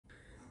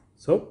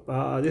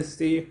This is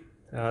the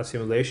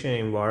simulation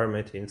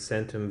environment in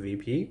Centum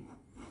VP.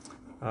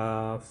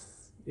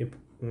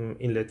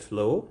 Inlet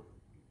flow.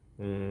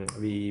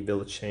 We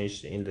will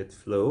change the inlet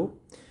flow,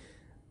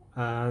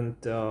 and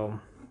the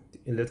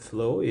inlet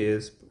flow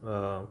is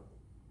the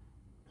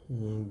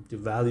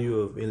value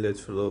of inlet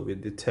flow will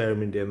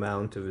determine the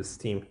amount of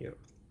steam here.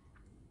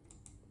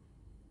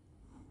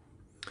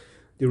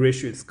 The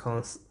ratio is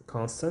constant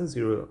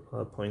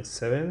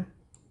 0.7.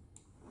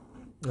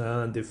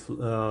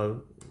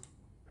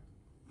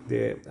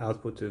 The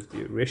output of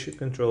the ratio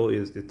control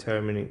is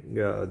determining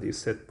the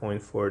set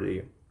point for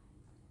the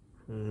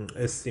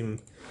steam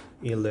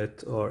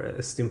inlet or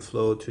steam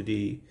flow to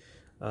the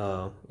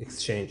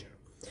exchanger.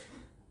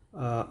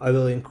 I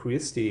will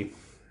increase the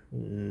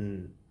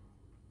inlet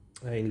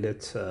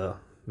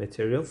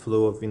material,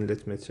 flow of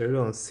inlet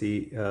material, and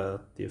see the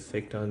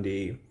effect on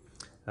the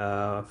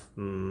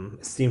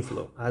steam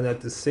flow. And at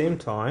the same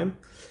time,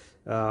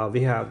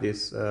 we have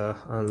this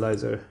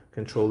analyzer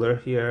controller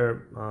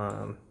here.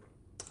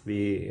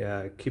 We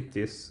keep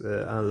this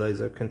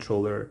analyzer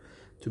controller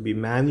to be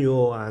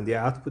manual, and the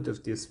output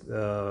of this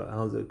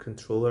analyzer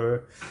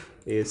controller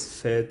is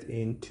fed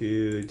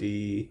into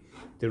the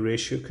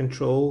ratio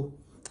control.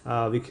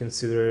 We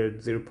consider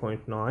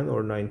 0.9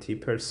 or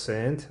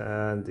 90%,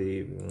 and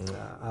the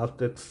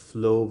outlet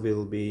flow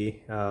will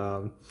be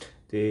the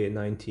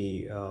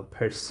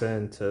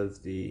 90%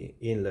 of the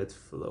inlet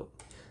flow.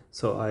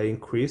 So I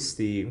increase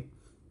the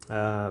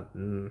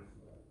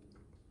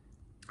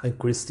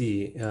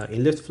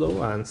inlet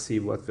flow and see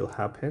what will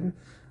happen.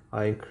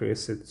 I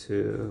increase it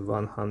to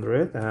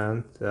 100,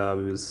 and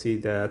we will see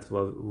that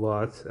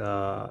what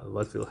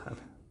will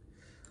happen.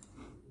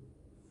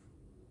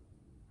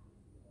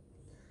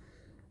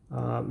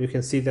 You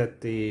can see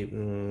that the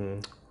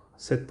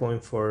set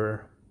point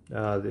for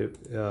the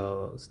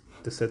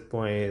set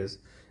point is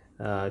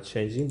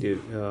changing.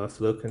 The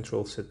flow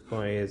control set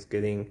point is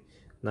getting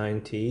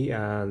 90,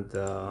 and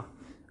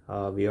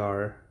we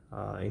are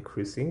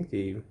increasing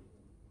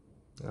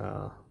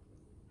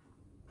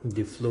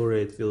the flow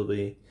rate will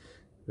be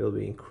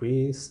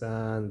increased,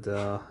 and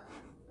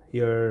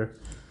here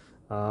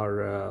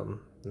our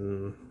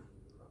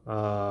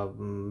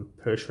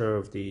pressure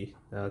of the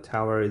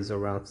tower is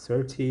around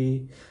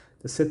 30.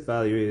 The set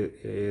value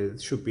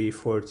should be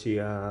 40.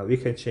 We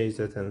can change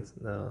that, and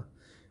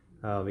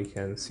we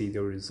can see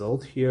the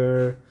result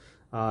here.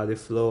 The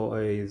flow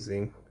is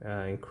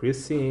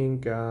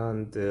increasing,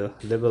 and the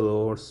level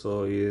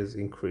also is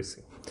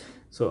increasing.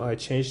 So I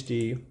changed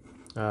the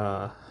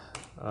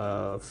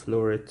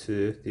flow rate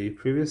to the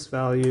previous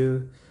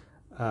value,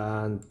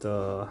 and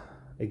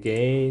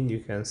again you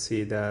can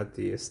see that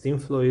the steam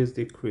flow is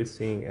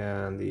decreasing,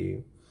 and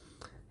the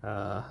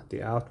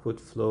output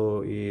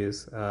flow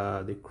is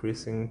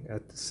decreasing.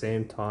 At the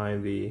same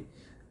time,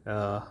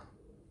 the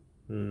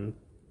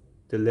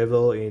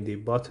level in the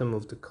bottom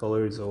of the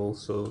color is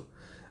also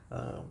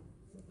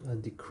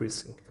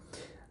decreasing.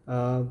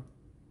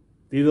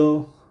 We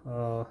will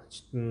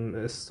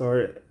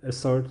start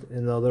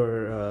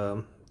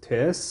another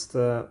test.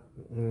 The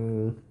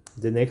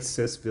next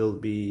test will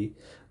be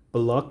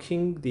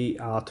blocking the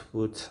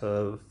output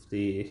of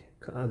the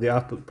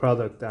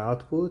product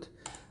output.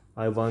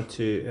 I want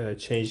to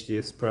change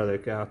this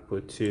product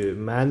output to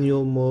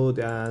manual mode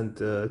and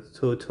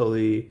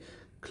totally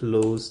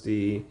close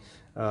the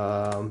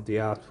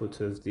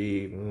output of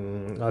the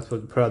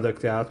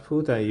product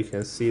output, and you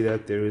can see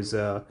that there is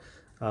a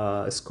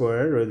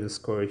square, red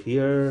square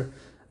here.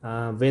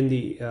 When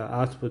the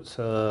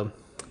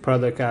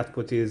product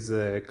output is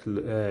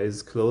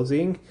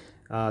closing,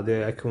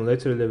 the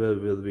accumulator level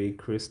will be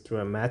increased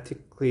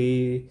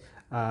dramatically,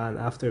 and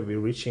after we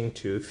reaching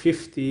to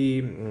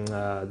 50,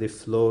 the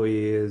flow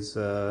is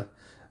the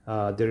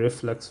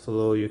reflux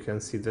flow. You can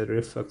see the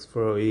reflux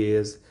flow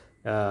is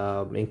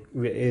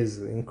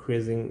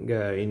increasing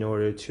in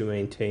order to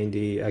maintain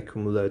the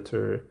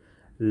accumulator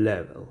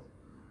level.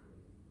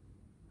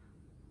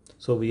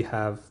 So we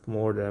have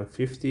more than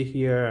 50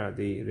 here.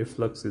 The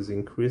reflux is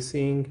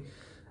increasing,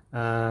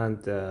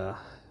 and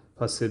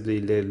possibly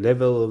the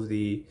level of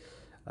the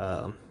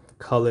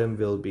column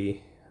will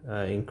be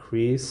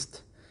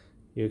increased.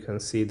 You can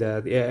see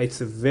that, yeah,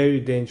 it's a very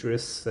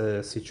dangerous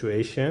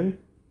situation.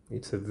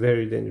 It's a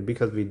very dangerous,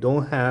 because we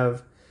don't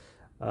have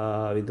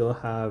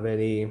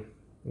any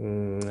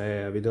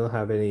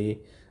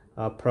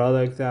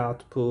product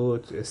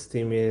output.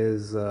 Steam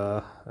is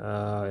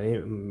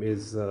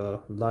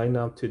lined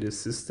up to the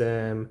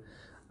system,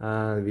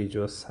 and we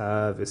just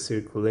have a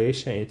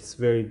circulation. It's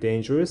very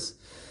dangerous.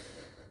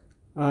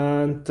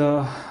 And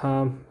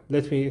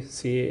let me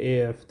see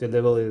if the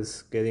level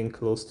is getting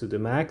close to the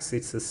max.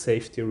 It's a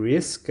safety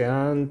risk,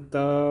 and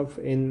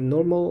in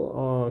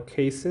normal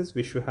cases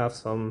we should have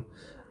some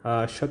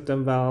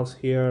shutdown valves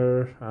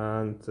here,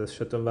 and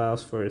shutdown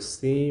valves for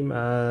steam,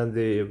 and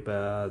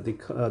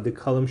the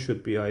column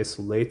should be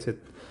isolated,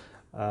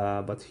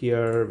 but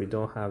here we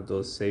don't have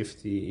those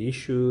safety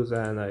issues,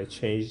 and I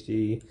changed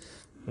the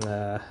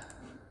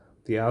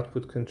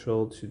output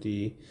control to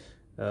the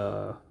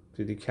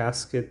the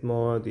cascade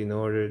mode in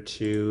order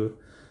to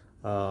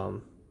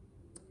um,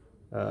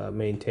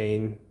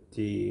 maintain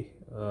the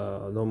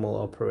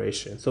normal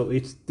operation. So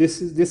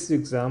this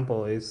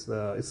example is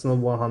it's not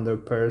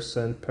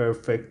 100%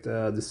 perfect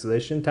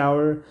distillation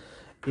tower.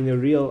 In a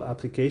real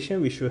application,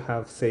 we should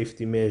have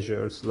safety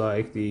measures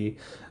like the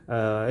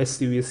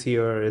STVs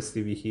here,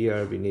 STV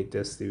here. We need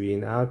STV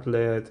in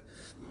outlet,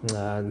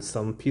 and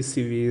some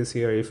PCVs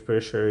here. If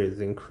pressure is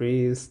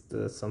increased,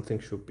 something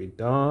should be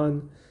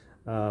done,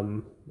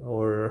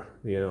 or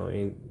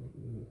in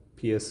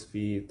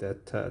PSV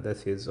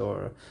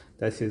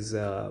that is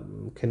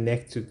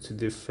connected to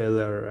the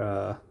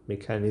failure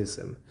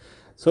mechanism.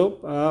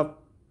 So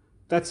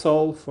that's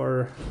all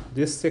for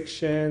this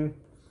section,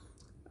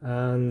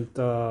 and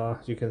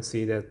you can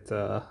see that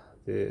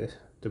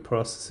the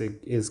process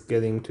is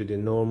getting to the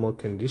normal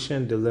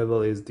condition. The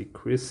level is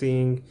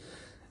decreasing,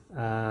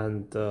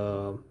 and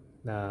the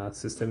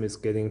system is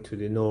getting to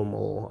the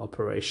normal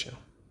operation.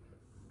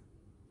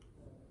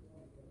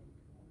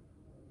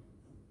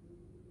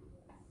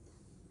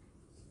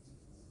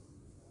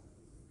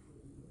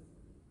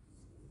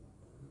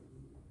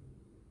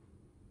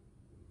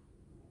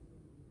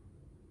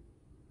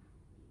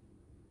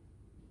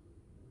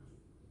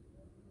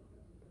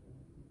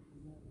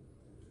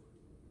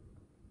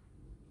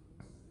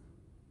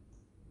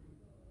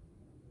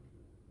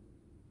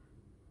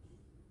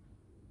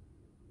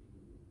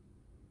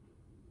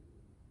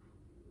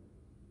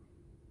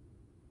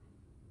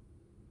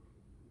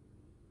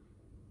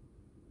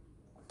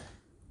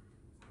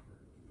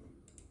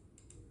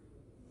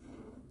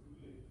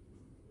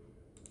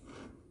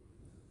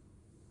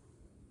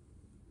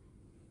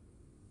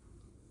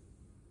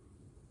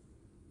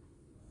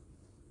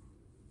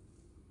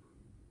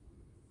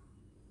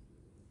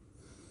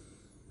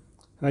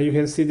 You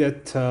can see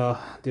that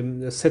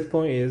the set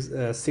point is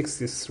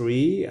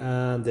 63,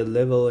 and the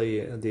level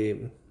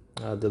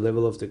the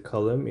level of the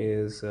column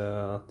is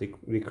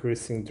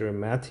decreasing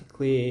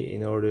dramatically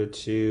in order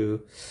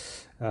to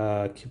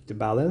keep the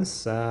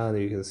balance. And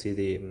you can see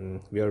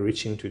we are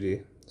reaching to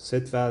the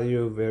set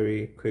value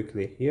very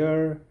quickly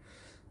here,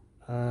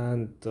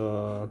 and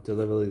the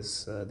level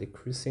is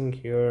decreasing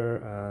here,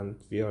 and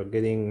we are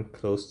getting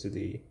close to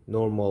the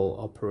normal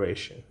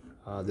operation.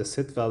 The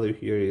set value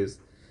here is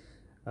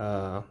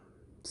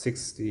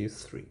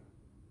 63.